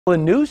The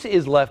noose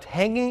is left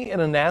hanging in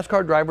a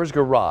NASCAR driver's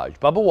garage.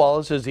 Bubba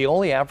Wallace is the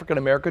only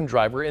African-American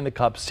driver in the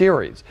Cup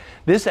Series.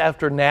 This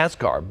after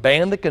NASCAR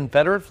banned the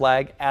Confederate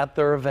flag at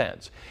their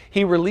events.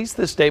 He released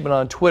this statement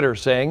on Twitter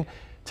saying,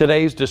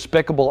 "Today's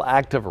despicable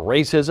act of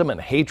racism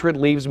and hatred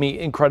leaves me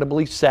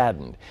incredibly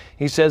saddened."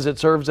 He says it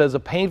serves as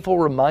a painful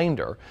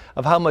reminder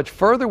of how much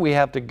further we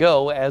have to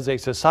go as a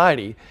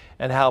society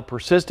and how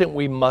persistent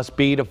we must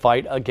be to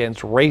fight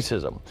against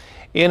racism.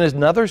 In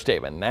another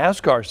statement,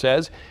 NASCAR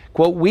says,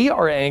 quote, "We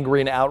are angry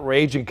and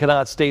outraged and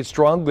cannot state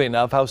strongly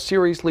enough how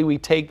seriously we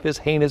take this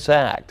heinous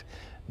act."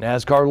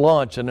 NASCAR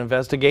launched an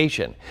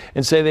investigation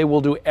and say they will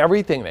do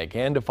everything they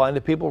can to find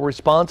the people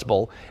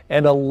responsible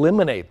and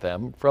eliminate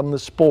them from the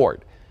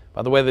sport.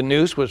 By the way, the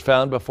noose was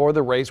found before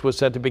the race was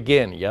set to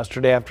begin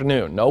yesterday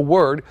afternoon. No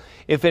word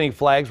if any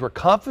flags were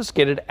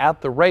confiscated at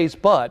the race,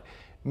 but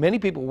many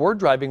people were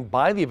driving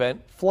by the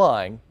event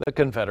flying the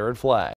Confederate flag.